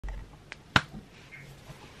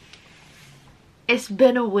It's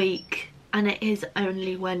been a week and it is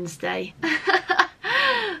only Wednesday.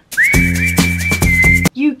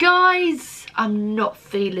 You guys, I'm not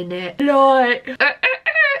feeling it. Like,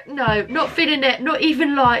 no, not feeling it. Not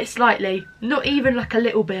even like slightly. Not even like a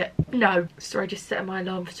little bit. No. Sorry, just setting my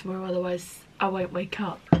alarm for tomorrow, otherwise I won't wake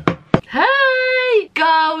up. Hey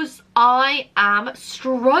girls, I am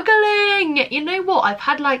struggling. You know what? I've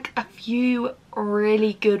had like a few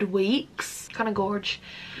really good weeks. Kind of gorge.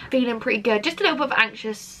 Feeling pretty good. Just a little bit of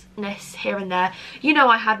anxiousness here and there. You know,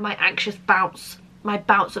 I had my anxious bouts. My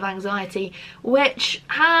bouts of anxiety, which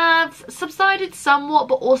have subsided somewhat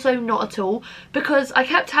but also not at all, because I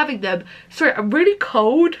kept having them. Sorry, I'm really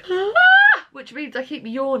cold. Which means I keep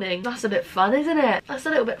yawning. That's a bit fun, isn't it? That's a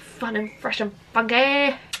little bit fun and fresh and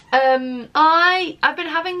funky. I've been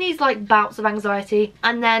having these like bouts of anxiety,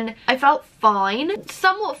 and then I felt fine,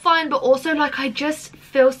 somewhat fine, but also like I just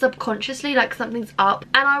feel subconsciously like something's up.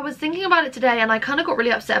 And I was thinking about it today and I kind of got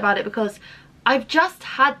really upset about it because I've just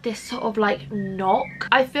had this sort of like knock.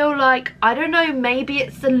 I feel like, I don't know, maybe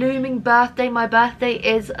it's the looming birthday. My birthday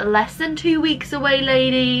is less than 2 weeks away,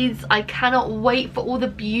 ladies. I cannot wait for all the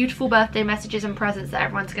beautiful birthday messages and presents that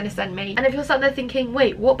everyone's going to send me. And if you're sat there thinking,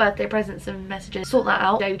 wait, what birthday presents and messages? Sort that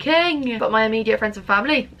out. Joking. But my immediate friends and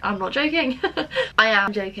family, I'm not joking. I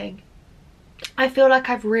am joking. I feel like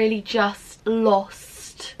I've really just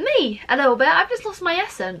lost me a little bit. I've just lost my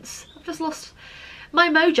essence. I've just lost my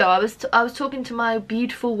mojo. I was talking to my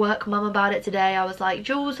beautiful work mum about it today. I was like,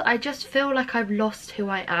 Jules, I just feel like I've lost who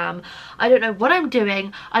I am. I don't know what I'm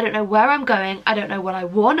doing. I don't know where I'm going. I don't know what I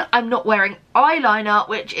want. I'm not wearing eyeliner,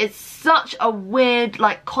 which is such a weird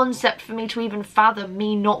like concept for me to even fathom,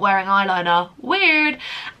 me not wearing eyeliner. Weird.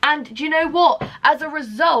 And do you know what? As a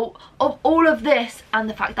result of all of this and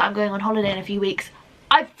the fact that I'm going on holiday in a few weeks,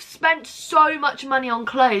 I've spent so much money on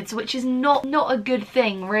clothes, which is not a good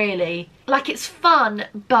thing, really. Like, it's fun,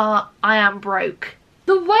 but I am broke.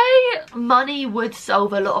 The way money would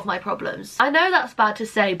solve a lot of my problems. I know that's bad to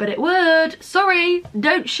say, but it would. Sorry,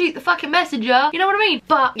 don't shoot the fucking messenger. You know what I mean?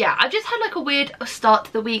 But yeah, I just had like a weird start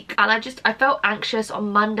to the week, and I felt anxious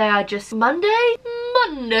on Monday.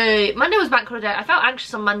 Monday was bank holiday. I felt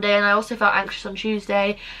anxious on Monday, and I also felt anxious on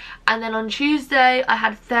Tuesday. And then on Tuesday I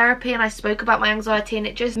had therapy and I spoke about my anxiety, and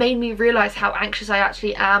it just made me realise how anxious I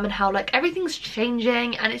actually am and how like everything's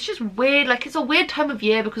changing, and it's just weird. Like, it's a weird time of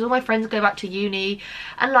year because all my friends go back to uni,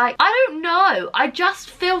 and like, I don't know, I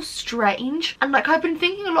just feel strange. And like, I've been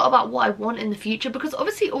thinking a lot about what I want in the future, because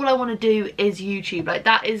obviously all I want to do is YouTube. Like,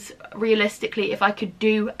 that is realistically, if I could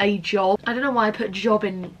do a job, I don't know why I put job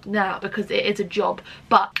in now because it is a job,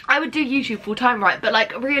 but I would do YouTube full time, right? But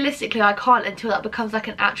like, realistically I can't until that becomes like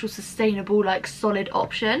an actual sustainable, like, solid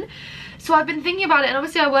option. So I've been thinking about it, and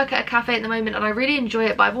obviously I work at a cafe at the moment and I really enjoy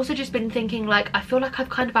it, but I've also just been thinking, like, I feel like I've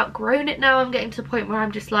kind of outgrown it now. I'm getting to the point where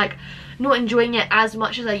I'm just like not enjoying it as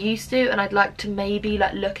much as I used to, and I'd like to maybe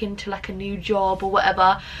like look into like a new job or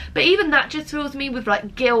whatever. But even that just fills me with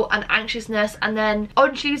like guilt and anxiousness. And then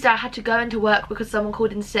on Tuesday I had to go into work because someone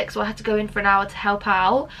called in sick, so I had to go in for an hour to help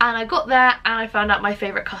out, and I got there and I found out my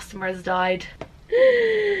favourite customer has died.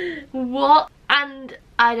 What? And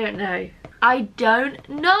I don't know. I don't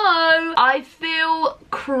know. I feel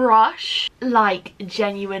crushed, like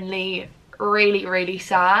genuinely really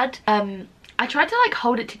sad. I tried to like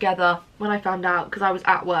hold it together when I found out because I was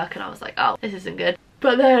at work and I was like, oh, this isn't good.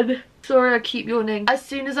 But then, sorry I keep yawning, as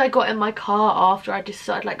soon as I got in my car after, I just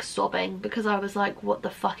started like sobbing because I was like, what the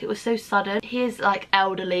fuck, it was so sudden. He is like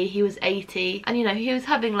elderly, he was 80, and you know, he was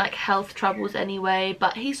having like health troubles anyway,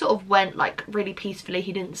 but he sort of went like really peacefully.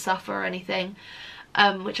 He didn't suffer or anything,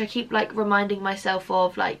 which I keep like reminding myself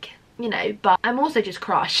of, like, you know, but I'm also just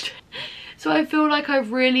crushed. So I feel like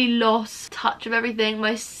I've really lost touch of everything.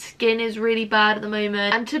 My skin is really bad at the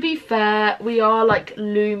moment, and to be fair, we are like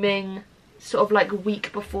looming sort of like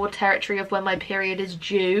week before territory of when my period is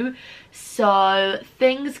due, so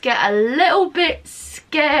things get a little bit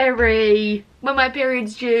scary when my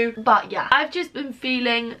period's due. But yeah, I've just been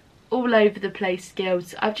feeling all over the place,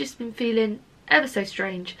 girls. I've just been feeling ever so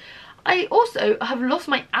strange. I also have lost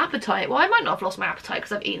my appetite. Well, I might not have lost my appetite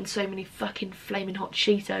because I've eaten so many fucking flaming hot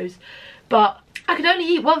Cheetos, but I could only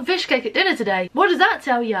eat one fish cake at dinner today. What does that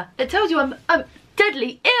tell you? It tells you I'm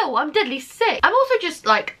deadly ill. I'm deadly sick. I'm also just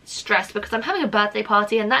like stressed because I'm having a birthday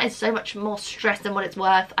party, and that is so much more stress than what it's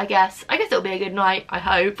worth, I guess. It'll be a good night, I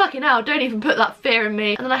hope. Fucking hell, don't even put that fear in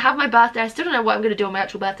me. And then I have my birthday. I still don't know what I'm going to do on my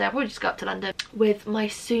actual birthday. I'll probably just go up to London with my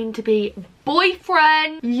soon-to-be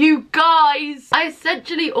boyfriend. You guys, I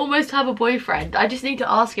essentially almost have a boyfriend. I just need to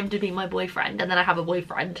ask him to be my boyfriend, and then I have a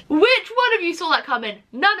boyfriend. Which one of you saw that coming?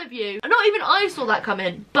 None of you. Not even I saw that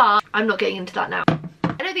coming, but I'm not getting into that now.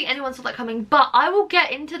 And don't think anyone saw that coming, but I will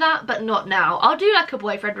get into that, but not now. I'll do like a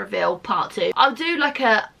boyfriend reveal part 2. I'll do like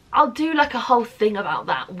a whole thing about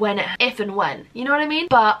that if and when, you know what I mean?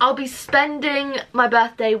 But I'll be spending my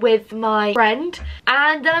birthday with my friend,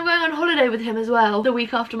 and then I'm going on holiday with him as well the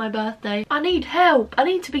week after my birthday. I need help. I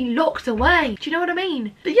need to be locked away. Do you know what I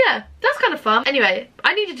mean? But yeah, that's kind of fun. Anyway,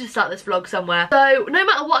 I needed to start this vlog somewhere. So no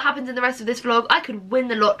matter what happens in the rest of this vlog, I could win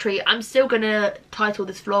the lottery. I'm still gonna title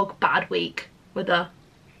this vlog Bad Week with a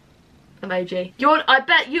emoji. I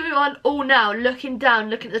bet you are all now looking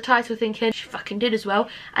down, looking at the title thinking, she fucking did as well.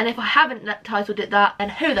 And if I haven't titled it that, then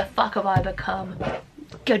who the fuck have I become?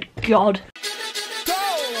 Good God.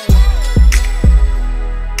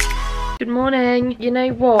 Good morning. You know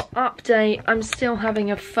what? Update. I'm still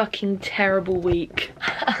having a fucking terrible week.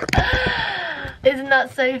 Isn't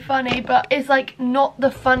that so funny? But it's like not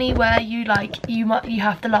the funny where you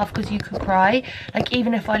have to laugh because you can cry. Like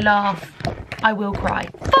even if I laugh, I will cry.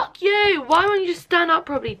 Fuck you! Why won't you just stand up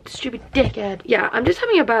properly, stupid dickhead? Yeah, I'm just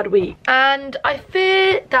having a bad week. And I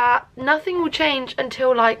fear that nothing will change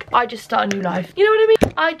until like I just start a new life. You know what I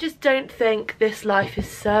mean? I just don't think this life is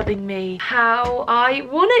serving me how I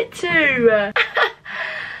want it to.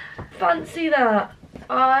 Fancy that.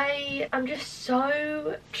 I am just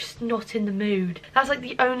not in the mood. That's like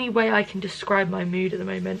the only way I can describe my mood at the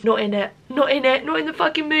moment. Not in it. Not in it. Not in the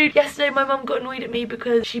fucking mood. Yesterday my mum got annoyed at me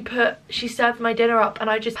because she served my dinner up and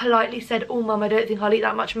I just politely said, oh mum, I don't think I'll eat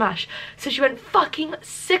that much mash. So she went fucking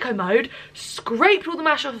sicko mode, scraped all the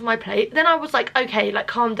mash off of my plate. Then I was like, okay, like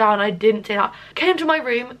calm down, I didn't say that. Came to my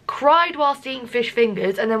room, cried whilst eating fish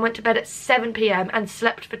fingers, and then went to bed at 7 PM and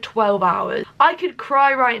slept for 12 hours. I could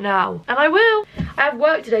cry right now, and I will. I have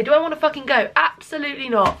work today. Do I want to fucking go? Absolutely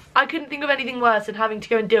not. I couldn't think of anything worse than having to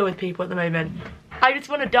go and deal with people at the moment. I just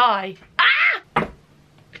want to die. Ah!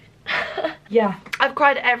 Yeah, I've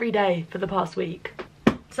cried every day for the past week.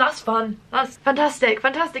 So that's fun. That's fantastic.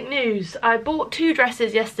 Fantastic news. I bought 2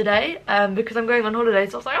 dresses yesterday because I'm going on holiday.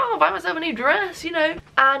 So I was like, oh, I'll buy myself a new dress, you know.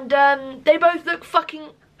 And they both look fucking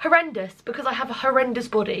horrendous because I have a horrendous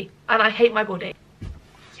body and I hate my body.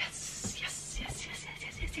 Yes, yes, yes, yes, yes,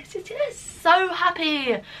 yes, yes, yes, yes, yes. So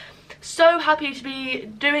happy. So happy to be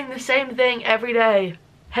doing the same thing every day.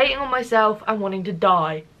 Hating on myself and wanting to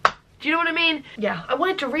die. Do you know what I mean? Yeah, I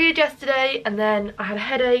wanted to read yesterday and then I had a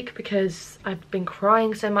headache because I've been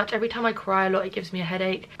crying so much. Every time I cry a lot, it gives me a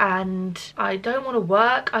headache and I don't want to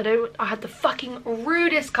work. I had the fucking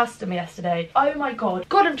rudest customer yesterday. Oh my God.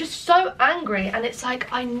 God, I'm just so angry. And it's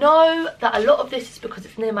like, I know that a lot of this is because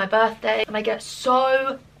it's near my birthday and I get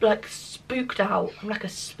so like spooked out. I'm like a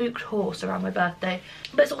spooked horse around my birthday.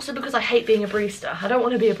 But it's also because I hate being a barista. I don't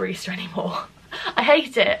want to be a barista anymore. I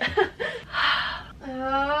hate it.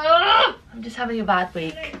 I'm just having a bad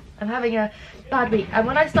week. I'm having a bad week. And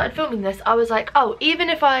when I started filming this, I was like, oh, even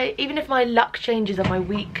if my luck changes and my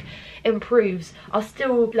week improves, I'll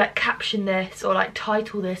still like caption this or like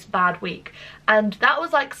title this bad week. And that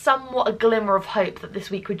was like somewhat a glimmer of hope that this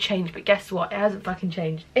week would change, but guess what? It hasn't fucking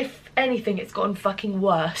changed. If anything, it's gotten fucking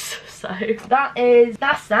worse. So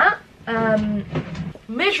that's that.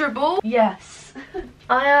 Miserable. Yes.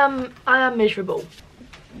 I am miserable.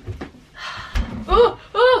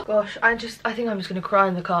 Oh gosh, I think I'm just gonna cry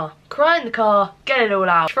in the car. Cry in the car, get it all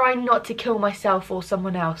out. Try not to kill myself or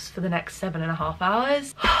someone else for the next 7.5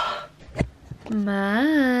 hours.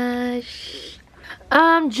 Mash,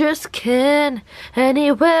 I'm just kidding.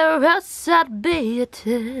 Anywhere else I'd be a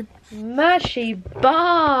 10. Mashy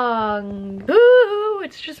bong. Ooh,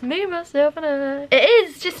 it's just me, myself, and I. It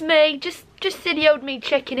is just me, just silly old me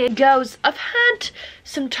checking in. Girls, I've had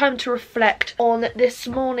some time to reflect on this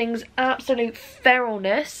morning's absolute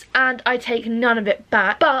feralness, and I take none of it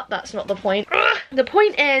back, but that's not the point. The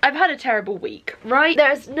point is, I've had a terrible week, right?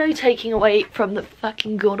 There's no taking away from the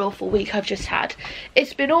fucking god-awful week I've just had.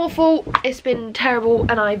 It's been awful, it's been terrible,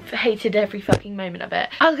 and I've hated every fucking moment of it.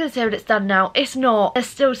 I was gonna say that it's done now. It's not. There's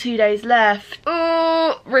still 2 days left.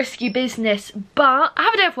 Oh, risky business, but I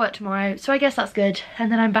have a day of work tomorrow, so I guess that's good.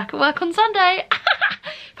 And then I'm back at work on Sunday.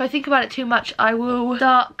 If I think about it too much, I will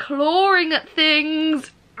start clawing at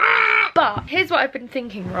things. But here's what I've been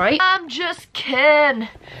thinking, right? I'm just kidding.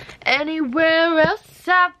 Anywhere else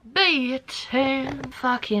I'd be a 10.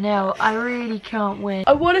 Fucking hell, I really can't win.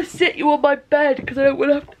 I want to sit you on my bed because I don't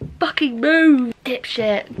want to have to fucking move.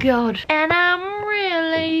 Dipshit, God. And I'm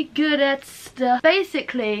really good at stuff.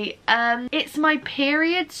 Basically, it's my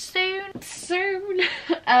period soon.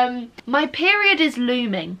 My period is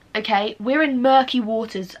looming, okay? We're in murky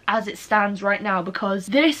waters as it stands right now because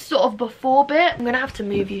this sort of before bit, I'm gonna have to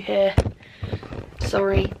move you here.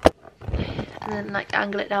 Sorry. and then like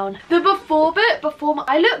angle it down. The before bit,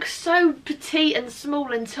 I look so petite and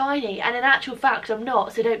small and tiny, and in actual fact I'm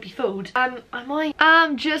not, so don't be fooled.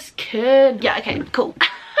 I'm just kidding. Yeah, okay, cool.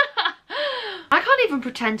 I can't even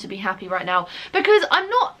pretend to be happy right now because I'm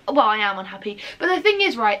not, well, I am unhappy, but the thing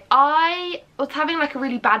is, right, I was having like a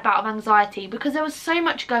really bad bout of anxiety because there was so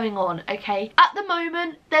much going on, okay? At the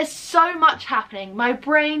moment, there's so much happening. My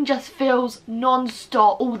brain just feels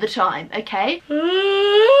non-stop all the time, okay?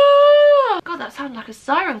 God, that sounded like a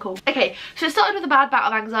siren call. Okay, so it started with a bad bout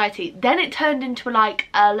of anxiety, then it turned into like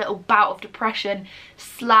a little bout of depression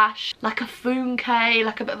slash like a funke,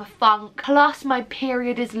 like a bit of a funk, plus my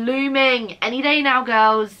period is looming any day now,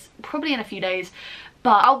 girls, probably in a few days,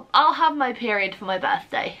 but I'll have my period for my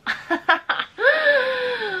birthday.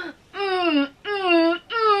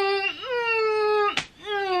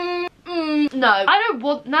 No, I don't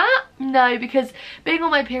want that. No, because being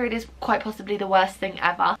on my period is quite possibly the worst thing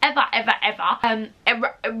ever.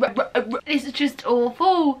 It's just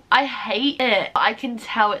awful. I hate it. I can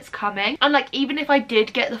tell it's coming. And like, even if I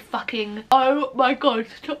did get the fucking, oh my god,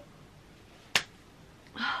 stop.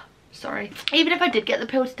 Sorry. Even if I did get the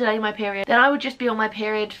pill to delay my period, then I would just be on my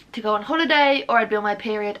period to go on holiday, or I'd be on my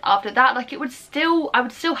period after that. Like, I would still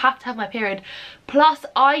have to have my period. Plus,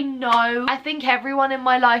 I think everyone in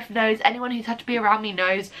my life knows, anyone who's had to be around me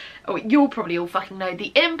knows, oh, you'll probably all fucking know,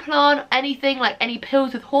 the implant, anything, like any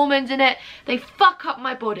pills with hormones in it, they fuck up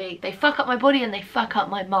my body. They fuck up my body and they fuck up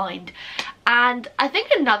my mind. And I think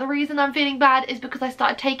another reason I'm feeling bad is because I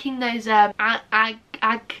started taking those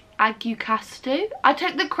Agucastu. I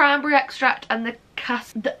took the cranberry extract and the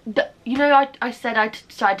you know, I said I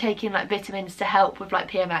started taking like vitamins to help with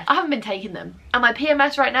like PMS. I haven't been taking them, and my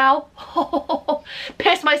PMS right now,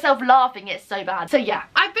 piss myself laughing, it's so bad. So yeah,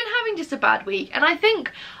 I've been having just a bad week, and I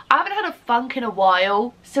think I haven't had a funk in a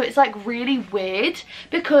while, so it's like really weird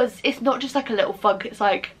because it's not just like a little funk, it's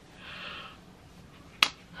like,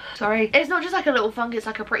 sorry, it's not just like a little funk, it's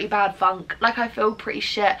like a pretty bad funk. Like, I feel pretty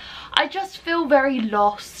shit. I just feel very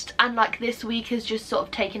lost, and like this week has just sort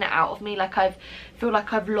of taken it out of me. Like, I feel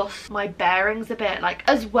like I've lost my bearings a bit. Like,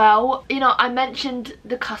 as well, you know, I mentioned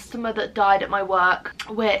the customer that died at my work,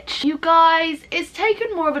 which, you guys, it's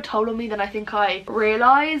taken more of a toll on me than I think I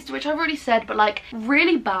realised, which I've already said, but like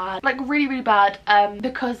really bad, like really bad,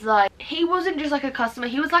 because like he wasn't just like a customer,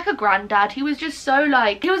 he was like a granddad. He was just so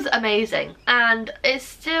like, he was amazing, and it's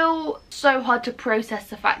still so hard to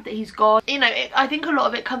process the fact that he's gone. You know, I think a lot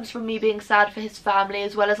of it comes from me being sad for his family,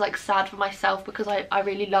 as well as like sad for myself, because I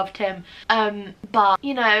really loved him. But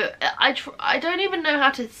you know, I don't even know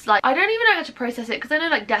how to, like, I don't even know how to process it, because I know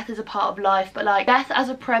like death is a part of life, but like death as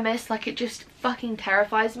a premise, like, it just fucking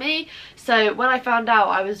terrifies me. So when I found out,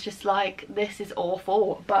 I was just like, this is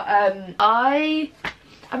awful. But I've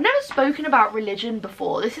never spoken about religion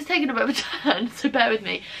before. This is taking a bit of a turn, so bear with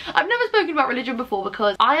me. I've never spoken about religion before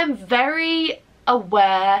because I am very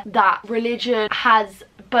aware that religion has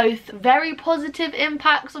both very positive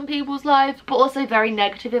impacts on people's lives, but also very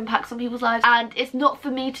negative impacts on people's lives, and it's not for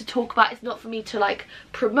me to talk about, it's not for me to like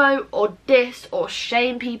promote or diss or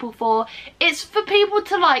shame people for. It's for people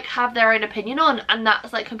to like have their own opinion on, and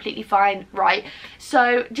that's like completely fine, right?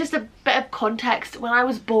 So just a bit of context: when I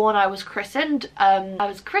was born, I was christened. I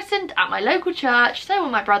was christened at my local church, so were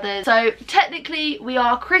my brothers. So technically we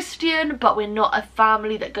are Christian, but we're not a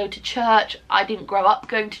family that go to church. I didn't grow up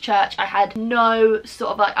going to church. I had no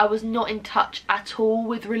sort of like, I was not in touch at all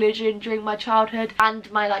with religion during my childhood and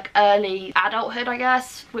my like early adulthood, I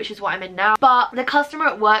guess, which is what I'm in now. But the customer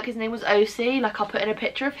at work, his name was OC, like I'll put in a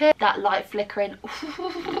picture of him, that light flickering,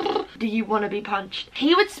 do you want to be punched?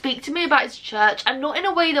 He would speak to me about his church, and not in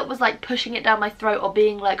a way that was like pushing it down my throat or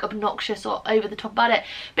being like obnoxious or over the top about it,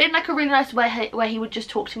 but in like a really nice way where he would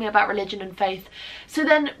just talk to me about religion and faith. So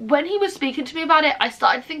then when he was speaking to me about it, I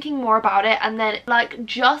started thinking more about it, and then like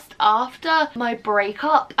just after my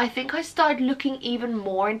breakup, I think I started looking even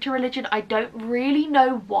more into religion. I don't really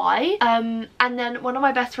know why. And then one of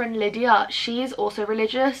my best friend, Lydia, she is also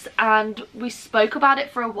religious, and we spoke about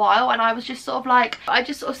it for a while, and I was just sort of like, I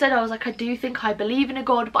just sort of said, I was like, I do think I believe in a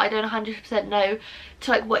God, but I don't 100% know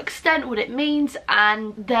to like what extent, what it means.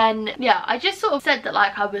 And then yeah, I just sort of said that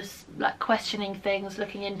like I was like questioning things,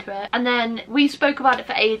 looking into it, and then we spoke about it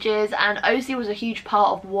for ages, and OC was a huge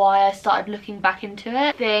part of why I started looking back into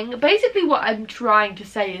it. Basically what I'm trying to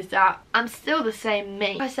say is that I'm still the same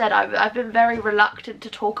me. Like I said, I've been very reluctant to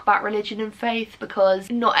talk about religion and faith because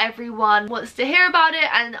not everyone wants to hear about it,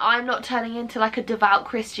 and I'm not turning into like a devout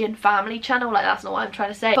Christian family channel, like that's not what I'm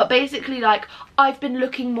trying to say. But basically like I've been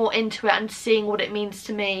looking more into it and seeing what it means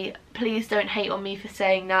to me please don't hate on me for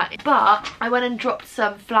saying that. But I went and dropped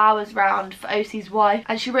some flowers round for OC's wife,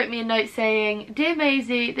 and she wrote me a note saying, "Dear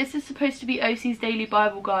Maisie, this is supposed to be OC's daily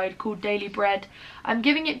Bible guide called Daily Bread. I'm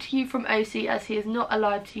giving it to you from OC as he is not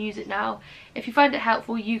alive to use it now. If you find it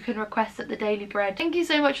helpful, you can request at the Daily Bread. Thank you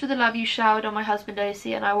so much for the love you showered on my husband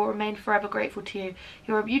OC, and I will remain forever grateful to you.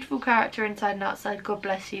 You're a beautiful character inside and outside. God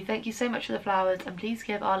bless you. Thank you so much for the flowers, and please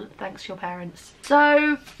give our thanks to your parents."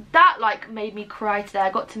 So that like made me cry today.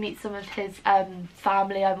 I got to meet some of his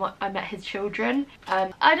family. I met his children.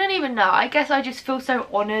 I don't even know. I guess I just feel so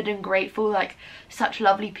honoured and grateful, like such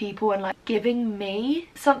lovely people, and like giving me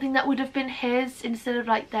something that would have been his instead of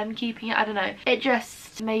like them keeping it. I don't know. It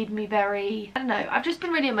just made me very, I don't know, I've just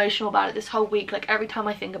been really emotional about it this whole week. Like every time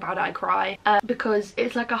I think about it I cry, because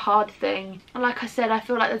it's like a hard thing, and like I said, I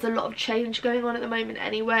feel like there's a lot of change going on at the moment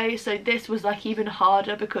anyway, so this was like even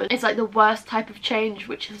harder because it's like the worst type of change,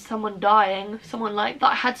 which is someone dying, someone like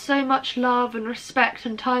that I had so much love and respect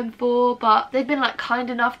and time for, but they've been like kind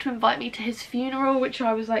enough to invite me to his funeral, which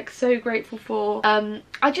I was like so grateful for.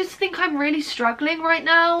 I just think I'm really struggling right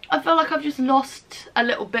now. I feel like I've just lost a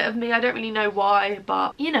little bit of me. I don't really know why,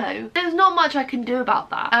 but you know, there's not much I can do about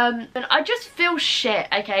that. And I just feel shit,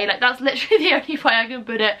 okay? Like that's literally the only way I can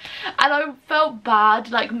put it. And I felt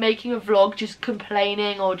bad like making a vlog just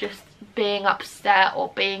complaining or just being upset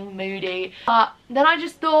or being moody, but then I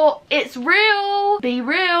just thought, it's real, be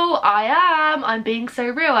real, I'm being so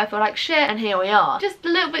real, I feel like shit, and here we are. Just a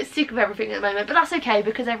little bit sick of everything at the moment, but that's okay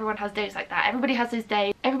because everyone has days like that. Everybody has those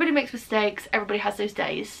days, everybody makes mistakes, everybody has those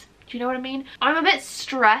days. Do you know what I mean? I'm a bit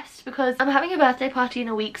stressed because I'm having a birthday party in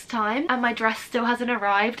a week's time and my dress still hasn't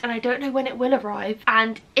arrived, and I don't know when it will arrive,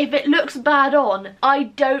 and if it looks bad on, I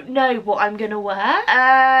don't know what I'm gonna wear.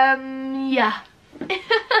 Yeah.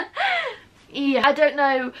 Yeah, I don't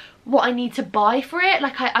know what I need to buy for it.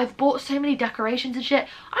 Like I've bought so many decorations and shit.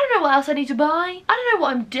 I don't know what else I need to buy. I don't know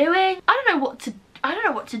what I'm doing. I don't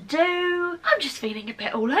know what to do. I'm just feeling a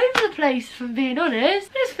bit all over the place, if I'm being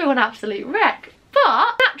honest. I just feel an absolute wreck.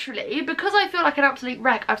 But naturally, because I feel like an absolute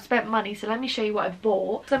wreck, I've spent money, so let me show you what I've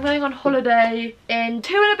bought. So I'm going on holiday in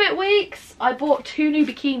 2 and a bit weeks. I bought 2 new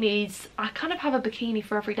bikinis. I kind of have a bikini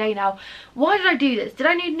for every day now. Why did I do this? Did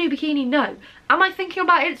I need a new bikini? No. Am I thinking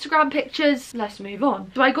about Instagram pictures? Let's move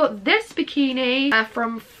on. So I got this bikini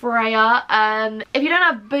from Freya. If you don't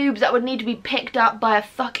have boobs that would need to be picked up by a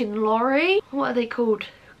fucking lorry. What are they called?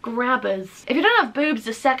 Grabbers. If you don't have boobs,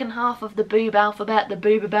 the second half of the boob alphabet, the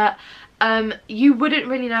boobabet, you wouldn't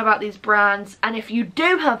really know about these brands, and if you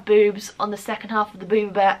do have boobs on the second half of the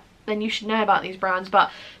boobabet, then you should know about these brands.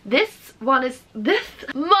 But this one is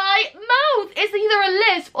my mouth is either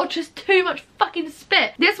a lisp or just too much fucking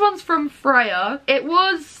spit. This one's from Freya. It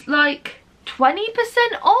was like 20%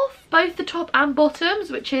 off both the top and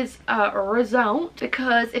bottoms, which is a result,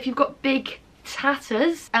 because if you've got big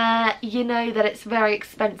tatters, you know that it's very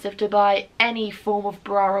expensive to buy any form of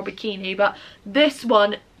bra or bikini, but this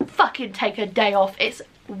one, fucking take a day off. It's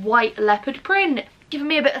white leopard print, giving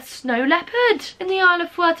me a bit of snow leopard in the Isle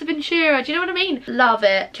of Fuerteventura. Do you know what I mean? Love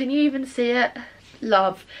it. Can you even see it?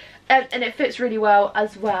 Love. And it fits really well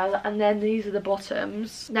as well. And then these are the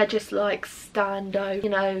bottoms. They're just like stando, you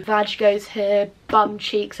know, vag goes here, bum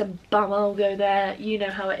cheeks and bum hole go there, you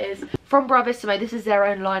know how it is. From Bravissimo, this is their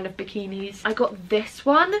own line of bikinis. I got this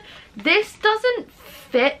one. This doesn't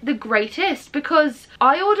fit the greatest because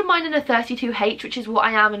I ordered mine in a 32H, which is what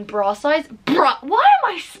I am in bra size. Why am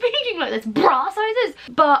I speaking like this? Bra sizes?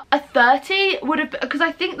 But a 30 would have, because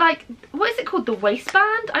I think like, what is it called? The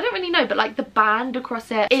waistband? I don't really know, but like the band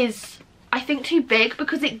across it is, I think, too big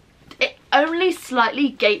because it only slightly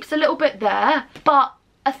gapes a little bit there. But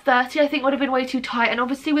a 30 I think would have been way too tight, and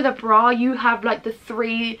obviously with a bra you have like the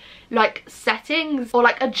 3 like settings or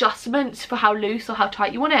like adjustments for how loose or how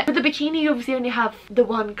tight you want it. With the bikini you obviously only have the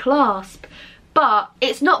 1 clasp, but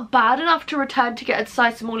it's not bad enough to return to get a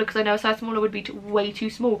size smaller because I know a size smaller would be way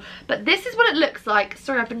too small. But this is what it looks like.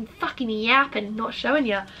 Sorry, I've been fucking yapping, not showing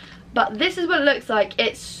you. But this is what it looks like.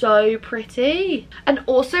 It's so pretty. And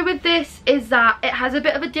also with this is that it has a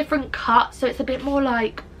bit of a different cut, so it's a bit more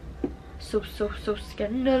like so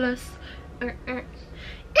scandalous. I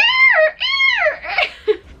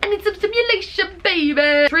need some stimulation, baby.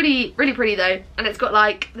 It's really pretty though, and it's got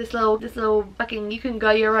like this little fucking, you can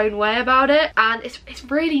go your own way about it, and it's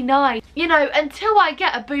really nice. You know, until I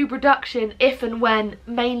get a boob reduction, if and when,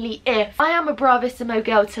 mainly if, I am a Bravissimo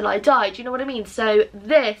girl till I die. Do you know what I mean? So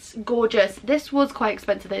this, gorgeous. This was quite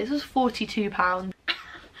expensive though. This was £42.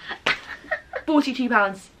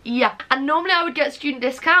 £42, yeah. And normally I would get a student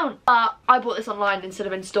discount, but I bought this online instead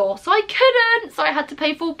of in store, so I couldn't, so I had to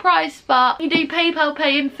pay full price. But you do PayPal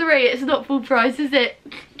Pay in 3, it's not full price, is it?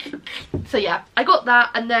 So yeah, I got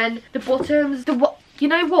that, and then the bottoms, you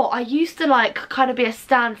know what? I used to like kind of be a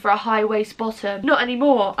stand for a high waist bottom. Not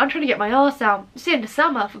anymore. I'm trying to get my arse out. It's the end of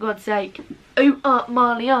summer, for God's sake. Oh,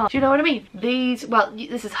 Marley arse. Do you know what I mean? These, well,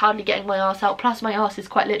 this is hardly getting my arse out. Plus my arse is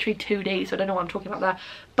quite literally 2D, so I don't know what I'm talking about there.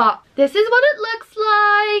 But this is what it looks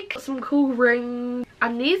like. Got some cool rings.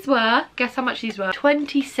 And these were, guess how much these were?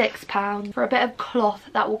 £26 for a bit of cloth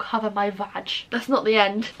that will cover my vag. That's not the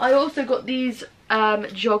end. I also got these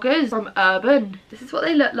joggers from Urban. This is what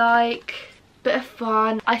they look like. Bit of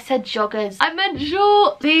fun. I said joggers, I meant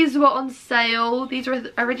shorts. These were on sale. These were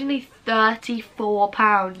originally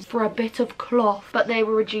 £34 for a bit of cloth, but they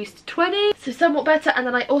were reduced to 20, so somewhat better. And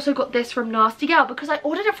then I also got this from Nasty Gal because I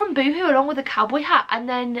ordered it from Boohoo along with a cowboy hat, and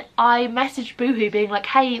then I messaged Boohoo being like,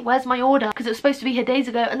 hey, where's my order, because it was supposed to be here days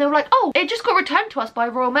ago, and they were like, oh, it just got returned to us by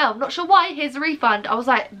Royal Mail, not sure why, here's a refund. I was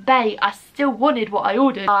like, bae, I still wanted what I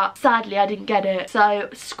ordered, but sadly I didn't get it, so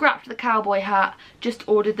scrapped the cowboy hat, just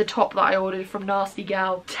ordered the top that I ordered from Nasty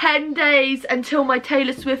Gal. 10 days until my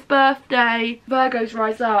Taylor Swift birthday. Virgos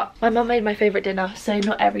rise up. My mum made my favourite dinner, so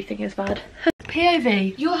not everything is bad.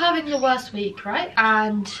 POV, you're having your worst week, right?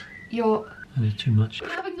 And you're... I did too much. You're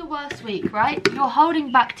having the worst week, right? You're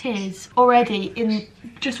holding back tears already in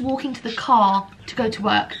just walking to the car to go to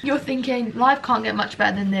work. You're thinking, life can't get much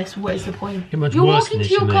better than this. What is the point? You're walking to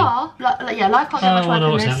your car. Yeah, life can't get much better than this. I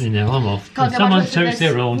know what's happening now. I'm off. Someone totes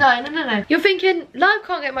their own. No. You're thinking, life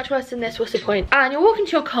can't get much worse than this. What's the point? And you're walking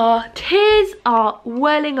to your car. Tears are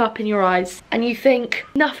welling up in your eyes. And you think,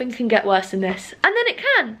 nothing can get worse than this. And then it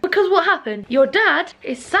can. Because what happened? Your dad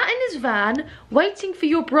is sat in his van waiting for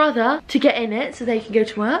your brother to get in it so they can go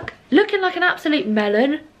to work. Looking like an absolute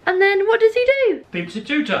melon. And then what does he do? Beeps a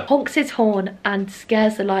tutor. Honks his horn and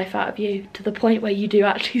scares the life out of you to the point where you do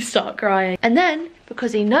actually start crying. And then,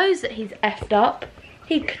 because he knows that he's effed up,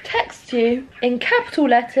 he texts you in capital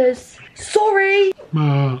letters, sorry.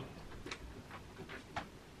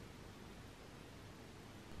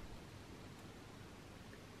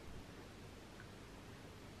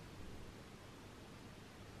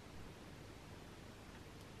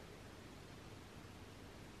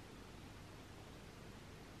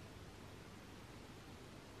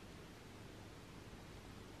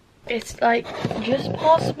 It's like just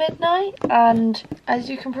past midnight, and as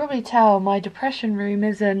you can probably tell, my depression room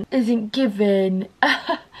isn't giving.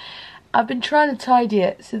 I've been trying to tidy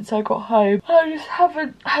it since I got home. I just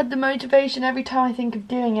haven't had the motivation. Every time I think of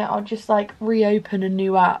doing it, I'll just like reopen a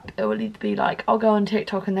new app. It will either be like, I'll go on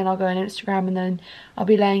TikTok and then I'll go on Instagram, and then I'll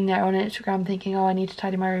be laying there on Instagram thinking, oh, I need to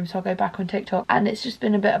tidy my room, so I'll go back on TikTok. And it's just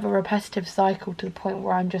been a bit of a repetitive cycle to the point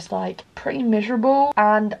where I'm just like pretty miserable.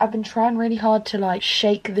 And I've been trying really hard to like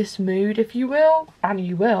shake this mood, if you will. And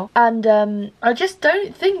you will. And I just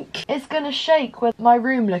don't think it's gonna shake with my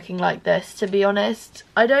room looking like this, to be honest.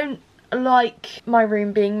 I don't like my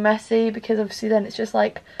room being messy, because obviously then it's just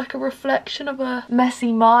like a reflection of a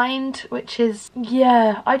messy mind, which is,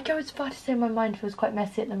 yeah, I'd go as far to say my mind feels quite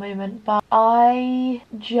messy at the moment, but I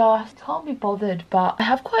just can't be bothered. But I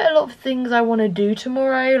have quite a lot of things I want to do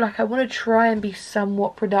tomorrow. Like, I want to try and be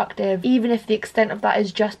somewhat productive, even if the extent of that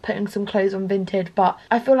is just putting some clothes on Vinted. But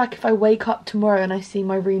I feel like if I wake up tomorrow and I see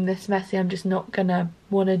my room this messy, I'm just not gonna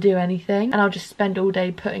want to do anything, and I'll just spend all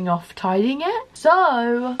day putting off tidying it.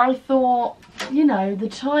 So I thought, you know, the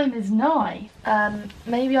time is nigh.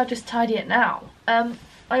 Maybe I'll just tidy it now.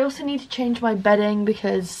 I also need to change my bedding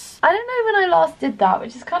because I don't know when I last did that,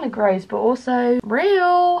 which is kind of gross, but also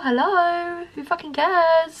real. Hello, who fucking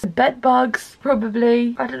cares? Bed bugs,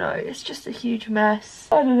 probably. I don't know, it's just a huge mess.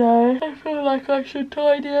 I don't know, I feel like I should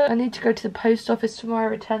tidy it. I need to go to the post office tomorrow,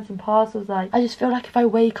 return some parcels. Like, I just feel like if I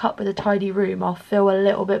wake up with a tidy room, I'll feel a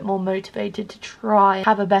little bit more motivated to try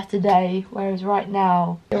have a better day. Whereas right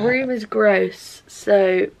now, the room is gross,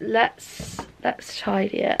 so let's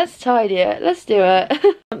tidy it. Let's tidy it. Let's do it.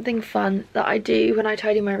 Something fun that I do when I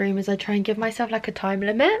tidy my room is I try and give myself like a time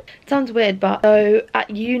limit. It sounds weird, but so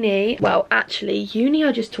at uni, well, actually uni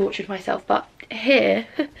I just tortured myself, but here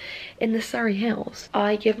in the Surrey Hills,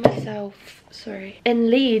 I give myself,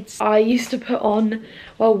 in Leeds, I used to put on,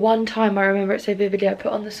 well, one time I remember it so vividly, I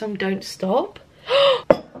put on the song Don't Stop.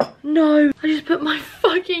 No, I just put my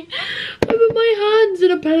hands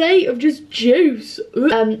in a plate of just juice.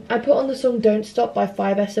 I put on the song Don't Stop by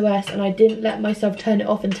 5SOS, and I didn't let myself turn it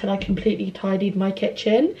off until I completely tidied my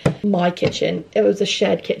kitchen. It was a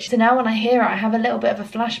shared kitchen. So now when I hear it, I have a little bit of a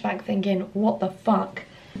flashback thinking, what the fuck?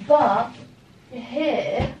 But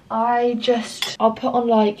here, I'll put on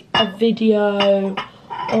like a video,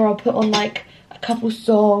 or I'll put on like a couple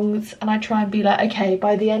songs and I try and be like, okay,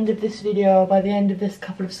 by the end of this video, by the end of this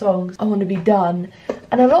couple of songs, I want to be done.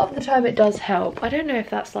 And a lot of the time it does help. I don't know if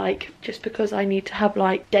that's like just because I need to have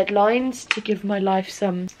like deadlines to give my life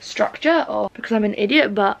some structure or because I'm an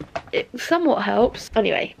idiot, but it somewhat helps.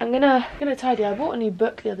 Anyway, I'm gonna tidy. I bought a new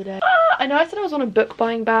book the other day. I know I said I was on a book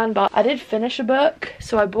buying ban, but I did finish a book,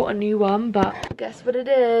 so I bought a new one. But guess what it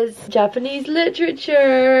is? Japanese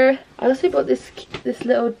literature. I also bought this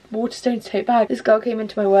little Waterstones tote bag. This girl came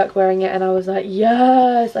into my work wearing it and I was like,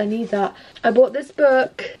 yes, I need that. I bought this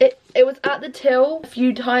book. It was at the till a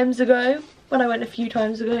few times ago. When I went a few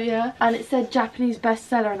times ago, yeah. And it said Japanese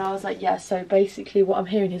bestseller and I was like, yeah, so basically what I'm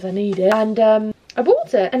hearing is I need it. And I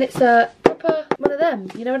bought it and it's a proper one of them,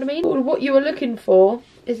 you know what I mean? What you were looking for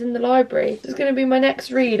is in the library. This is going to be my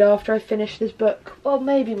next read after I finish this book. Or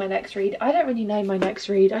maybe my next read. I don't really know my next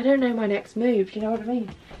read. I don't know my next move, do you know what I mean?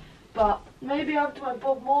 But maybe after my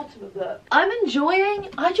Bob Mortimer book. I'm enjoying,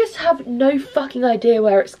 I just have no fucking idea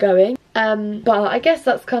where it's going. But I guess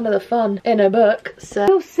that's kind of the fun in a book, so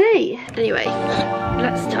we'll see. Anyway,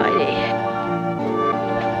 let's tidy.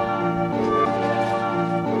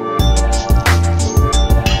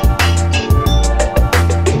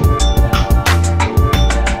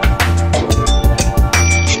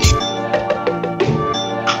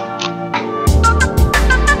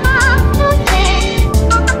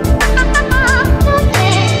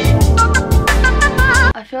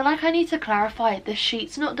 I need to clarify, the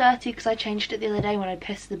sheet's not dirty because I changed it the other day when I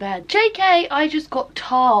pissed the bed. JK, I just got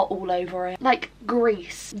tar all over it. Like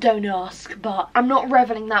grease. Don't ask, but I'm not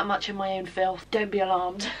reveling that much in my own filth. Don't be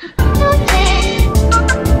alarmed.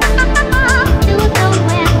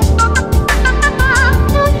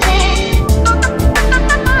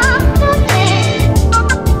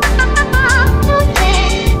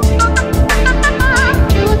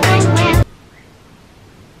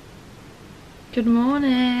 Good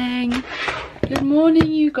morning. Good morning,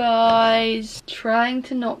 you guys. Trying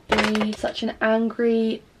to not be such an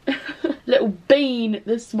angry little bean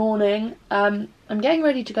this morning. I'm getting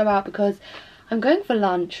ready to go out because I'm going for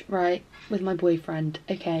lunch, right, with my boyfriend.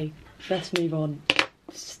 Okay, let's move on.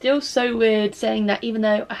 Still so weird saying that even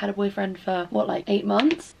though I had a boyfriend for, what, like 8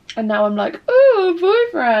 months? And now I'm like, oh,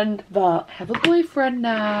 boyfriend. But I have a boyfriend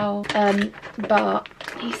now. But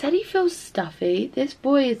he said he feels stuffy. This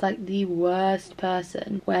boy is like the worst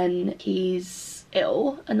person when he's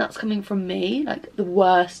ill, and that's coming from me, like the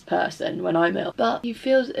worst person when I'm ill. But he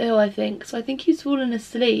feels ill, I think, so I think he's fallen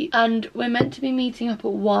asleep. And we're meant to be meeting up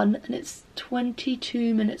at 1 and it's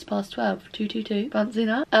 22 minutes past 12. 222, fancy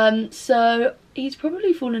that. So he's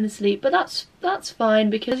probably fallen asleep, but that's fine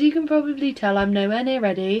because you can probably tell I'm nowhere near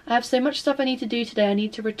ready. I have so much stuff I need to do today. I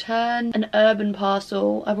need to return an Urban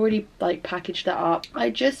parcel. I've already like packaged that up. I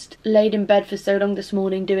just laid in bed for so long this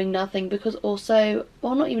morning doing nothing because also,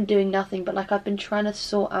 well, not even doing nothing, but like I've been trying to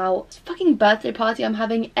sort out this fucking birthday party I'm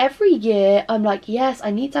having every year. I'm like, yes,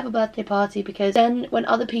 I need to have a birthday party because then when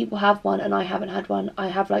other people have one and I haven't had one, I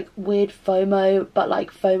have like weird FOMO, but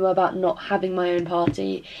like FOMO about not having my own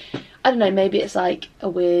party. I don't know, maybe it's like a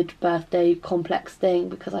weird birthday complex thing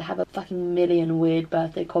because I have a fucking million weird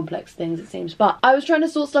birthday complex things, it seems. But I was trying to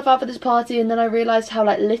sort stuff out for this party and then I realised how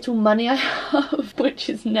like little money I have, which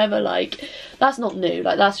is never like, that's not new,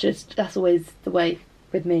 like that's always the way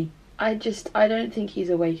with me. I don't think he's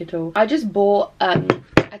awake at all. I just bought a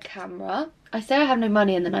camera. I say I have no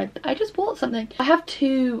money and then I just bought something. I have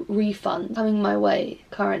 2 refunds coming my way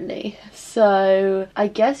currently, so I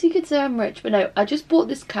guess you could say I'm rich, but no, I just bought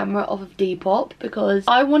this camera off of Depop because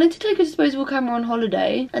I wanted to take a disposable camera on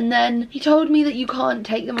holiday, and then he told me that you can't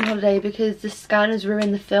take them on holiday because the scanners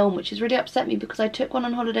ruin the film, which has really upset me because I took one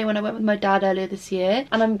on holiday when I went with my dad earlier this year,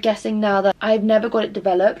 and I'm guessing now that I've never got it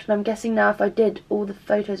developed, and I'm guessing now if I did, all the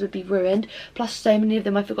photos would be ruined, plus so many of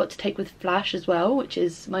them I forgot to take with flash as well, which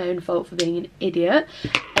is my own fault for being an idiot.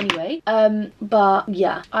 Anyway, but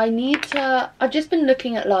yeah, I've just been looking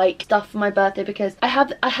at like stuff for my birthday because I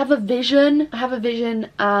have a vision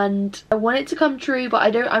and I want it to come true,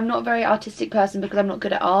 but I'm not a very artistic person because I'm not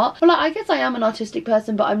good at art. Well, like, I guess I am an artistic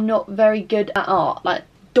person, but I'm not very good at art, like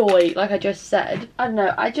I just said. I don't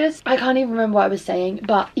know, I can't even remember what I was saying,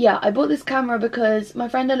 but yeah, I bought this camera because my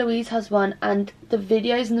friend Eloise has one and the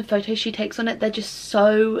videos and the photos she takes on it, they're just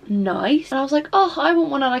so nice, and I was like, oh, I want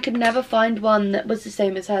one, and I could never find one that was the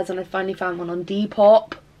same as hers, and I finally found one on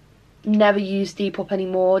Depop. Never use Depop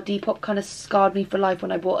anymore. Depop kind of scarred me for life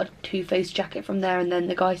when I bought a Too Faced jacket from there and then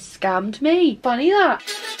the guy scammed me. Funny that.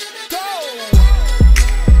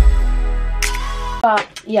 But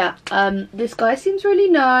yeah, this guy seems really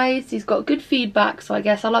nice. He's got good feedback, so I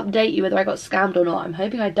guess I'll update you whether I got scammed or not. I'm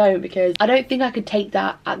hoping I don't, because I don't think I could take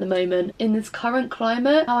that at the moment. In this current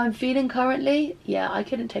climate, how I'm feeling currently, yeah, I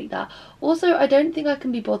couldn't take that. Also, I don't think I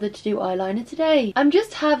can be bothered to do eyeliner today. I'm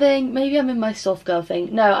just having, maybe I'm in my soft girl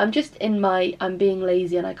thing. No, I'm just in my, I'm being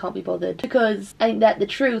lazy and I can't be bothered. Because ain't that the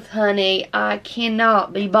truth, honey? I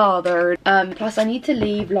cannot be bothered. Plus I need to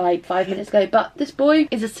leave like 5 minutes ago, but this boy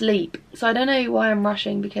is asleep. So I don't know why I'm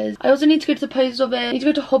rushing, because I also need to go to the post office. I need to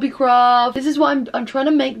go to Hobbycraft. This is what I'm trying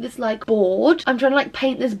to make this like board. I'm trying to like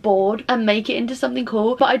paint this board and make it into something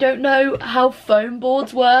cool, but I don't know how foam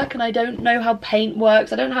boards work, and I don't know how paint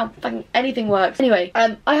works. I don't know how fucking anything works. Anyway,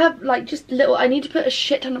 I have like just little, I need to put a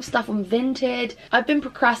shit ton of stuff on Vinted. I've been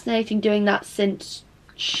procrastinating doing that since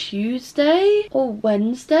Tuesday or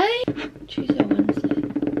Wednesday? Tuesday or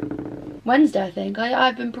Wednesday, I think.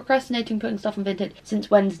 I've been procrastinating putting stuff on Vinted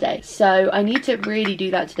since Wednesday, so I need to really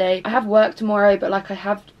do that today. I have work tomorrow, but like I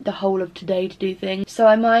have the whole of today to do things, so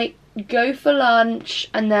I might go for lunch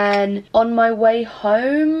and then on my way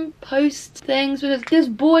home post things, because this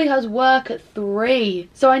boy has work at 3,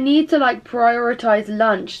 so I need to like prioritize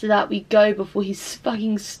lunch so that we go before he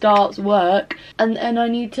fucking starts work. And I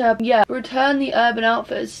need to, yeah, return the Urban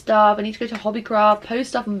Outfitters stuff. I need to go to Hobbycraft,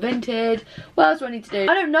 post stuff on Vinted. What else do I need to do?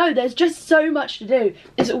 I don't know, there's just so much to do.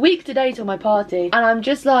 It's a week today till my party and I'm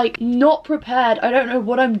just like not prepared. I don't know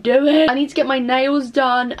what I'm doing. I need to get my nails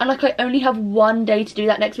done, and like I only have 1 day to do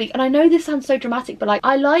that next week. And I know this sounds so dramatic, but like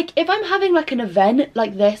I like, if I'm having like an event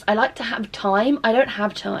like this, I like to have time. I don't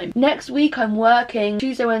have time. Next week I'm working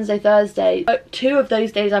Tuesday, Wednesday, Thursday. 2 of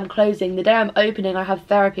those days I'm closing. The day I'm opening I have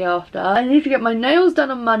therapy after. I need to get my nails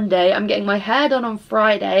done on Monday. I'm getting my hair done on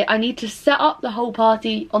Friday. I need to set up the whole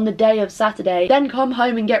party on the day of Saturday, then come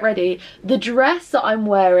home and get ready. The dress that I'm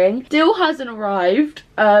wearing still hasn't arrived.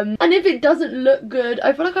 And if it doesn't look good,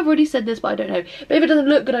 I feel like I've already said this, but I don't know. But if it doesn't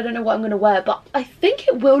look good, I don't know what I'm going to wear. But I think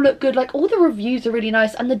it will look good. Like all the reviews are really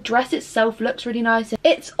nice and the dress itself looks really nice.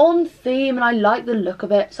 It's on theme and I like the look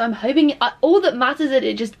of it. So I'm hoping all that matters is that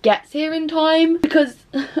it just gets here in time, because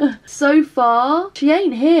so far she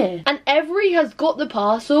ain't here. And Every has got the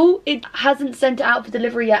parcel. It hasn't sent it out for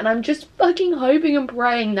delivery yet. And I'm just fucking hoping and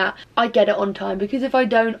praying that I get it on time, because if I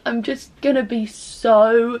don't, I'm just gonna be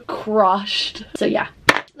so crushed. So yeah,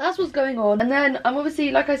 that's what's going on. And then I'm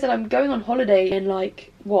obviously, like I said, I'm going on holiday in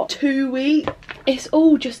like, what, 2 weeks? It's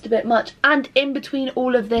all just a bit much. And in between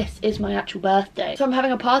all of this is my actual birthday. So I'm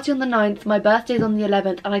having a party on the 9th, my birthday's on the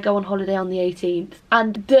 11th, and I go on holiday on the 18th.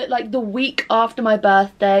 And the week after my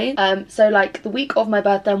birthday, so like the week of my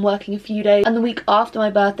birthday I'm working a few days, and the week after my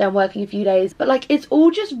birthday I'm working a few days. But like it's all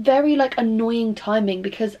just very like annoying timing,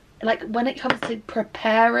 because like when it comes to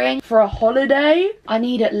preparing for a holiday, I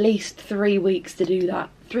need at least 3 weeks to do that.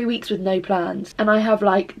 3 weeks with no plans, and I have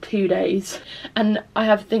like 2 days, and I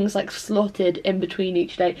have things like slotted in between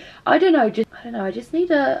each day. I don't know, I just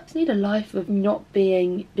need a life of not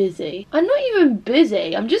being busy. I'm not even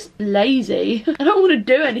busy, I'm just lazy. I don't want to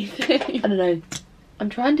do anything. I don't know. I'm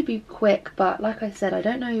trying to be quick, but like I said, I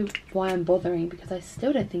don't know why I'm bothering, because I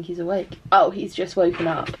still don't think he's awake. Oh, he's just woken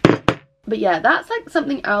up. But yeah, that's like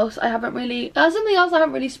something else I haven't really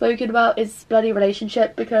spoken about, is bloody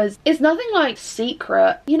relationship, because it's nothing like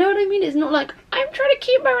secret, you know what I mean? It's not like I'm trying to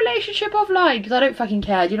keep my relationship offline, because I don't fucking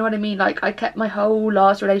care, do you know what I mean? Like I kept my whole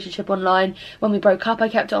last relationship online. When we broke up I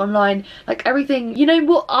kept it online, like everything, you know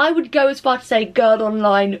what, I would go as far to say Girl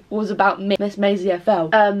Online was about me, Miss Maisie FL.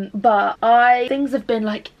 But things have been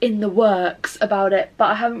like in the works about it,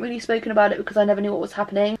 but I haven't really spoken about it because I never knew what was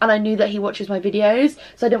happening, and I knew that he watches my videos,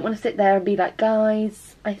 so I didn't want to sit there and be like,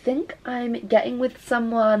 guys, I think I'm getting with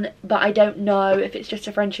someone, but I don't know if it's just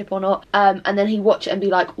a friendship or not, and then he watch it and be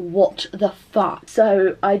like, what the fuck?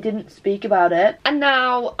 So I didn't speak about it, and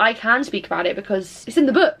now I can speak about it because it's in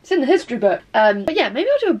the book, it's in the history book. But yeah, maybe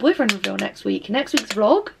I'll do a boyfriend reveal next week's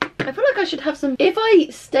vlog. I feel like I should have some, if I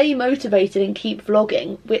stay motivated and keep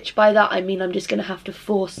vlogging, which by that I mean I'm just gonna have to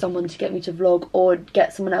force someone to get me to vlog, or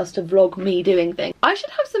get someone else to vlog me doing things. I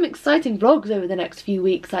should have some exciting vlogs over the next few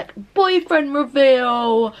weeks, like boyfriend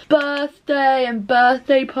reveal, birthday and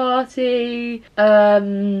birthday party,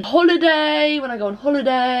 holiday, when I go on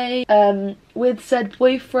holiday, with said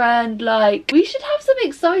boyfriend. Like, we should have some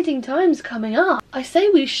exciting times coming up. I say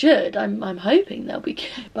we should, I'm hoping they'll be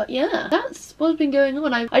good. But yeah, that's what's been going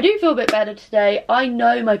on. I do feel a bit better today. I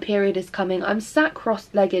know my period is coming. I'm sat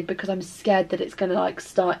cross-legged because I'm scared that it's gonna like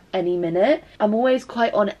start any minute. I'm always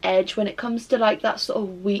quite on edge when it comes to like that sort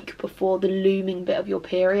of week before the looming bit of your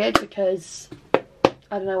period, because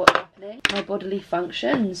I don't know what's happening. happening, my bodily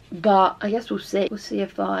functions. But I guess we'll see. We'll see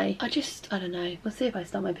if I don't know. We'll see if I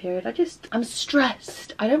start my period. I'm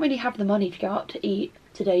stressed. I don't really have the money to go out to eat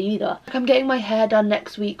today either. Like, I'm getting my hair done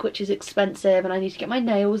next week, which is expensive, and I need to get my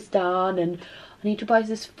nails done, and I need to buy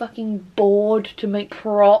this fucking board to make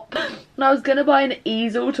prop. And I was gonna buy an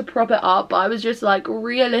easel to prop it up, but I was just like,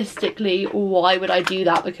 realistically, why would I do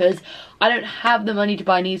that? Because I don't have the money to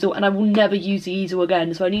buy an easel, and I will never use the easel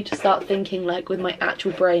again. So I need to start thinking like with my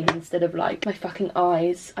actual brain instead of like my fucking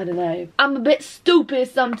eyes. I don't know. I'm a bit stupid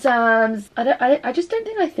sometimes. I just don't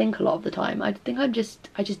think I think a lot of the time. I think I just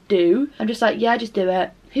do. I'm just like, yeah, just do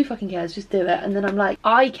it. Who fucking cares? Just do it. And then I'm like,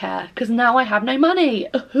 I care, because now I have no money.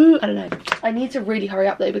 I don't know. I need to really hurry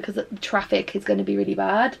up though, because the traffic is going to be really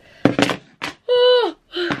bad. Oh,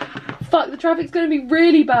 fuck, the traffic's going to be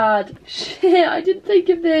really bad. Shit, I didn't think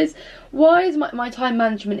of this. Why is my time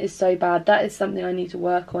management is so bad? That is something I need to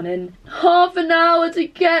work on in half an hour to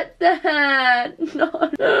get there.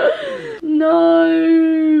 No.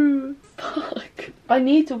 No. Fuck. I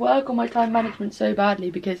need to work on my time management so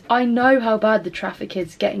badly, because I know how bad the traffic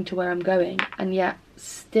is getting to where I'm going, and yet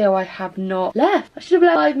still I have not left. I should have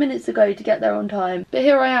left 5 minutes ago to get there on time. But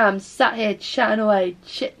here I am, sat here chatting away,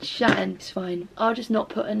 chit-chatting. It's fine. I'll just not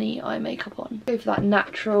put any eye makeup on. Go for that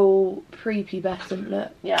natural prepubescent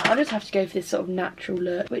look. Yeah, I'll just have to go for this sort of natural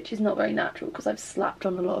look, which is not very natural because I've slapped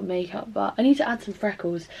on a lot of makeup. But I need to add some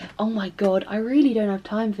freckles. Oh my god, I really don't have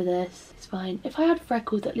time for this. It's fine. If I had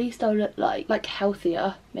freckles, at least I'll look like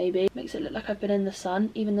healthier, maybe. Makes it look like I've been in the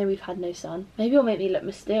sun, even though we've had no sun. Maybe it'll make me look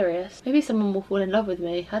mysterious. Maybe someone will fall in love with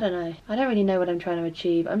me. I don't know. I don't really know what I'm trying to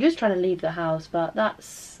achieve. I'm just trying to leave the house, but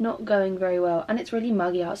that's not going very well. And it's really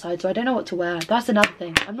muggy outside, so I don't know what to wear. That's another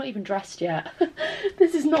thing. I'm not even dressed yet.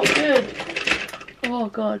 This is not good. Oh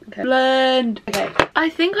god. Okay. Blend. Okay. I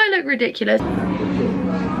think I look ridiculous.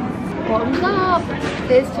 Bottoms up.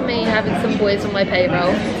 Here's to me having some boys on my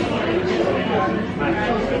payroll.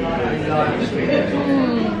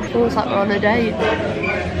 Feels like we're on a date.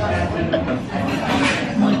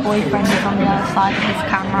 My boyfriend is on the other side of his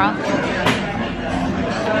camera.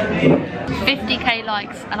 50k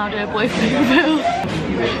likes and I'll do a boyfriend reveal.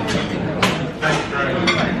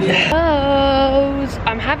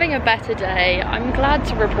 I'm having a better day. I'm glad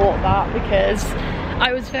to report that, because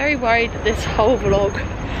I was very worried that this whole vlog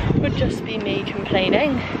would just be me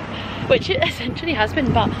complaining, which it essentially has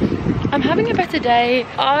been, but I'm having a better day.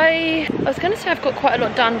 I was gonna say I've got quite a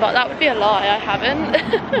lot done, but that would be a lie. I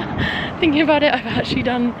haven't. Thinking about it, I've actually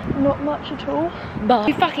done not much at all, but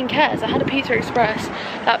who fucking cares? I had a Pizza Express.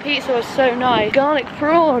 That pizza was so nice. Garlic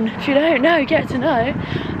prawn. If you don't know, get to know.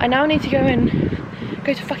 I now need to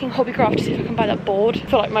go to fucking Hobbycraft to see if I can buy that board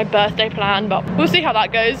for like my birthday plan, but we'll see how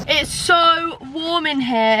that goes. It's so warm in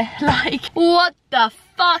here. Like, what the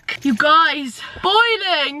fuck? You guys,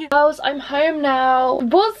 boiling! Girls, I'm home now.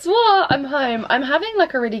 What's what? I'm home. I'm having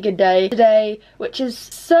like a really good day today, which is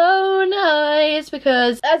so nice,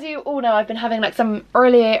 because as you all know, I've been having like some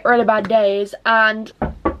really bad days, and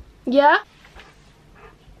yeah.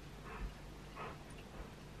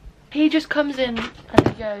 He just comes in and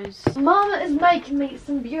he goes, Mama is making me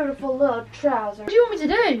some beautiful little trousers. What do you want me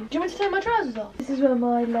to do? Do you want me to take my trousers off? This is where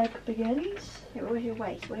my leg begins. Yeah, where's your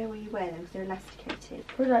waist? Where will you wear them? Because they're elasticated.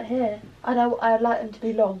 Put it like here. I'd like them to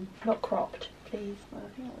be long, not cropped, please. Well, I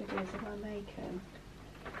think what we do is if I make them,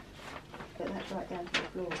 put that right down to the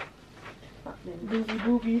floor. Boogie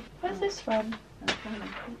boogie. Where's this from?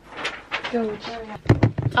 Good.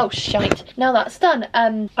 Oh shite. Now that's done.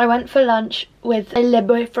 I went for lunch with a little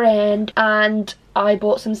boyfriend and I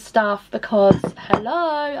bought some stuff because, hello,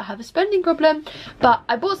 I have a spending problem. But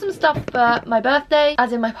I bought some stuff for my birthday,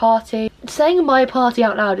 as in my party. Saying my party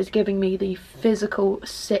out loud is giving me the physical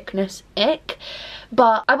sickness ick.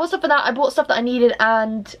 But I bought stuff for that, I bought stuff that I needed,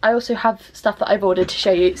 and I also have stuff that I've ordered to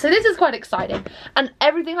show you. So this is quite exciting. And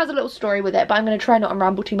everything has a little story with it, but I'm going to try not to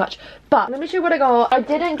ramble too much. But let me show you what I got. I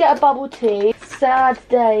didn't get a bubble tea. Sad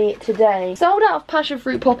day today. Sold out of passion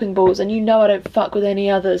fruit popping balls, and you know I don't fuck with any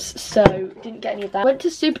others, so didn't get any of that. Went to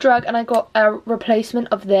Superdrug and I got a replacement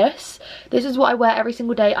of this. This is what I wear every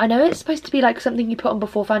single day. I know it's supposed to be like something you put on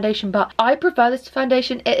before foundation, but I prefer this to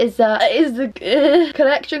foundation. It is the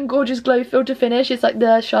Collection Gorgeous Glow Filter Finish. It's like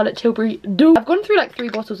the Charlotte Tilbury Dupe. I've gone through like 3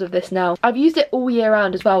 bottles of this now. I've used it all year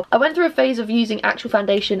round as well. I went through a phase of using actual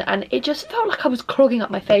foundation and it just felt like I was clogging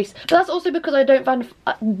up my face. But that's also because I don't find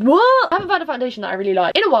I haven't found a foundation that I really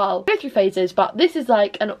like in a while. I go through phases, but this is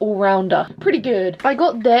like an all-rounder. Pretty good. I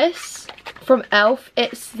got this from e.l.f.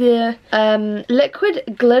 It's the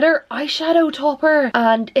liquid glitter eyeshadow topper,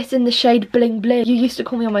 and it's in the shade Bling Bling. You used to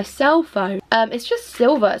call me on my cell phone. It's just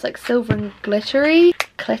silver. It's like silver and glittery.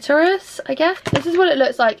 Clitoris, I guess. This is what it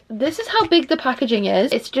looks like. This is how big the packaging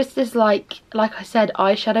is. It's just this like I said,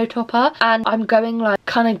 eyeshadow topper, and I'm going like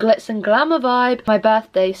kind of glitz and glamour vibe. My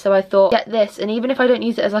birthday, so I thought get this, and even if I don't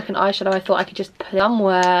use it as like an eyeshadow, I thought I could just put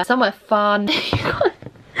it somewhere fun.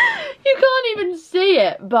 You can't even see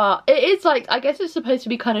it, but it is like, I guess it's supposed to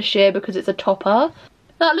be kind of sheer because it's a topper.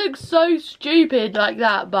 That looks so stupid like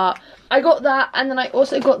that, but I got that, and then I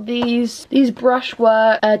also got these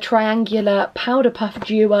Brushwork triangular powder puff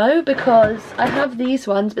duo, because I have these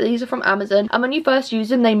ones, but these are from Amazon, and when you first use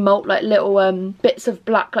them they melt like little bits of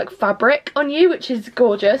black like fabric on you, which is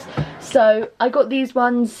gorgeous. So I got these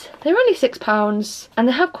ones. They're only £6 and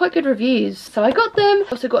they have quite good reviews, so I got them.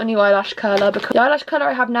 Also got a new eyelash curler, because the eyelash curler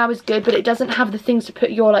I have now is good, but it doesn't have the things to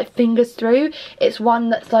put your like fingers through. It's one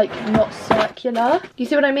that's like not circular. Do you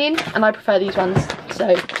see what I mean? And I prefer these ones,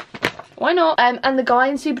 so why not? And the guy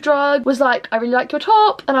in Superdrug was like, I really like your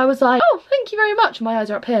top, and I was like, oh, thank you very much. My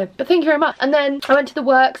eyes are up here, but thank you very much. And then I went to the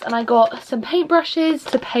works and I got some paintbrushes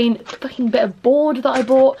to paint a fucking bit of board that I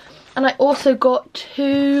bought, and I also got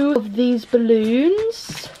 2 of these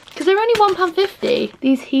balloons, because they're only £1.50.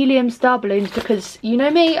 These helium star balloons, because you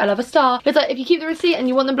know me, I love a star. It's like, if you keep the receipt and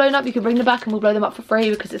you want them blown up, you can bring them back and we'll blow them up for free,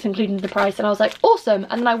 because it's included in the price. And I was like, awesome.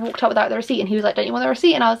 And then I walked out without the receipt and he was like, don't you want the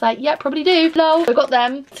receipt? And I was like, yeah, probably do. Lol. I got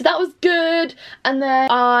them, so that was good. And then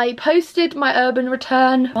I posted my urban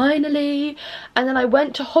return finally, and then I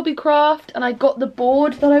went to Hobbycraft and I got the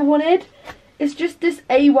board that I wanted. It's just this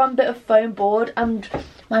A1 bit of foam board, and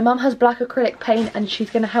my mum has black acrylic paint and she's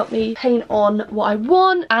going to help me paint on what I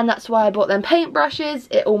want, and that's why I bought them paintbrushes.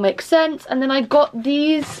 It all makes sense. And then I got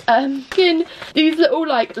these these little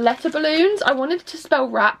like letter balloons. I wanted to spell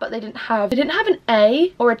rat, but they didn't have an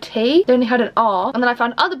A or a T, they only had an R. And then I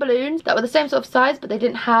found other balloons that were the same sort of size, but they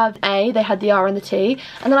didn't have A, they had the R and the T.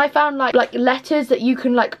 And then I found like letters that you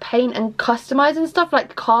can like paint and customize and stuff,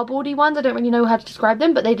 like cardboardy ones. I don't really know how to describe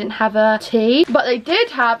them, but they didn't have a T, but they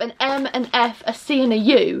did have an M, an F, a C and a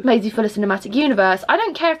U. Maisie Fuller Cinematic Universe. I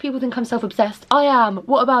don't care if people think I'm self-obsessed. I am.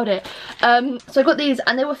 What about it? So I got these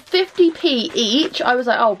and they were 50p each. I was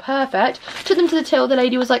like, oh, perfect. Took them to the till. The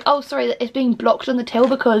lady was like, oh, sorry, it's being blocked on the till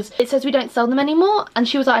because it says we don't sell them anymore. And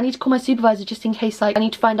she was like, I need to call my supervisor just in case, like, I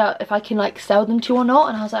need to find out if I can, like, sell them to you or not.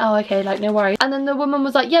 And I was like, oh, okay, like, no worries. And then the woman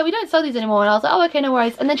was like, yeah, we don't sell these anymore. And I was like, oh, okay, no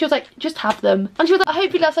worries. And then she was like, just have them. And she was like, I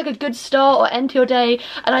hope that's like a good start or end to your day.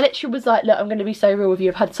 And I literally was like, look, I'm going to be so real with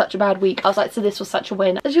you. I've had such a bad week. I was like, so this was such a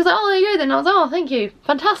win. And she was like, oh, there you go then. I was like, oh, thank you.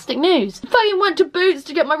 Fantastic news. Fucking went to Boots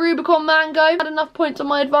to get my Rubicon Mango. Had enough points on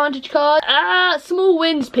my advantage card. Small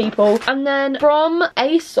wins, people. And then from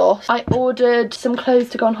ASOS, I ordered some clothes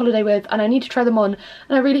to go on holiday with, and I need to try them on,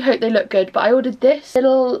 and I really hope they look good. But I ordered this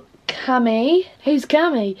little cami. Who's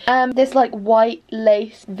Cami? This like white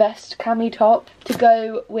lace vest cami top to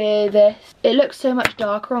go with this. It looks so much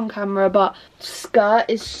darker on camera, but skirt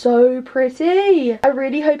is so pretty. I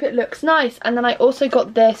really hope it looks nice. And then I also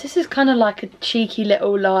got this. This is kind of like a cheeky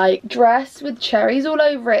little like dress with cherries all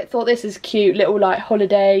over it. Thought this is cute, little like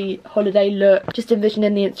holiday look. Just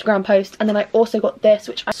envisioning the Instagram post. And then I also got this,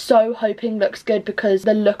 which I'm so hoping looks good because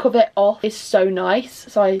the look of it off is so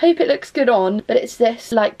nice. So I hope it looks good on. But it's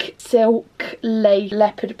this like silk lace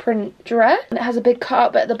leopard print dress, and it has a big cut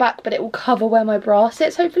out bit at the back, but it will cover where my bra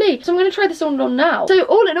sits hopefully. So I'm going to try this on now. So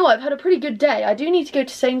all in all, I've had a pretty good day. I do need to go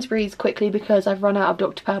to Sainsbury's quickly because I've run out of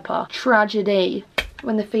Dr. Pepper. Tragedy.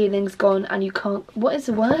 When the feeling's gone and you can't... What is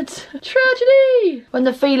the word? Tragedy! When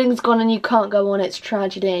the feeling's gone and you can't go on, it's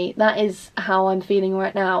tragedy. That is how I'm feeling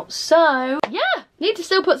right now. So, yeah. Need to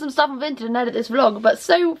still put some stuff on Vinted and edit this vlog, but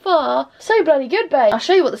so far, so bloody good, babe. I'll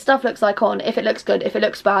show you what the stuff looks like on, if it looks good. If it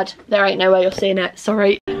looks bad, there ain't no way you're seeing it.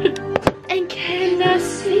 Sorry. And can I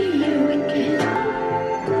see you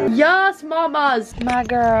again? Yes, mamas. My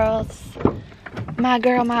girls. My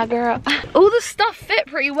girl, my girl. All the stuff fit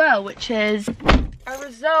pretty well, which is... a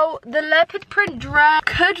result. The leopard print dress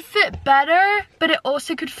could fit better, but it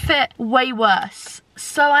also could fit way worse.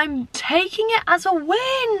 So I'm taking it as a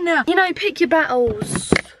win. You know, pick your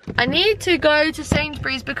battles. I need to go to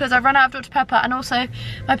Sainsbury's because I've run out of Dr. Pepper, and also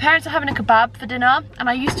my parents are having a kebab for dinner, and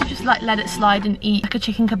I used to just like let it slide and eat like a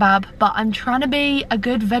chicken kebab, but I'm trying to be a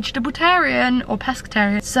good vegetarian or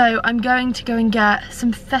pescatarian. So I'm going to go and get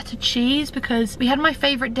some feta cheese because we had my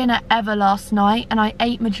favourite dinner ever last night and I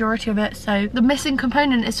ate majority of it, so the missing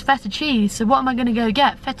component is feta cheese. So what am I going to go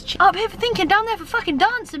get? Feta cheese. Up here for thinking, down there for fucking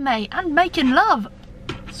dancing, mate, and making love.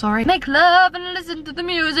 Sorry. Make love and listen to the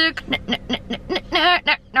music.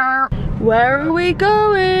 Where are we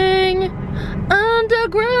going?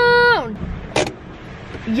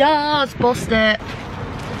 Yes, bossed it.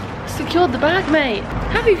 Secured the bag, mate.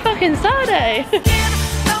 Happy fucking Saturday.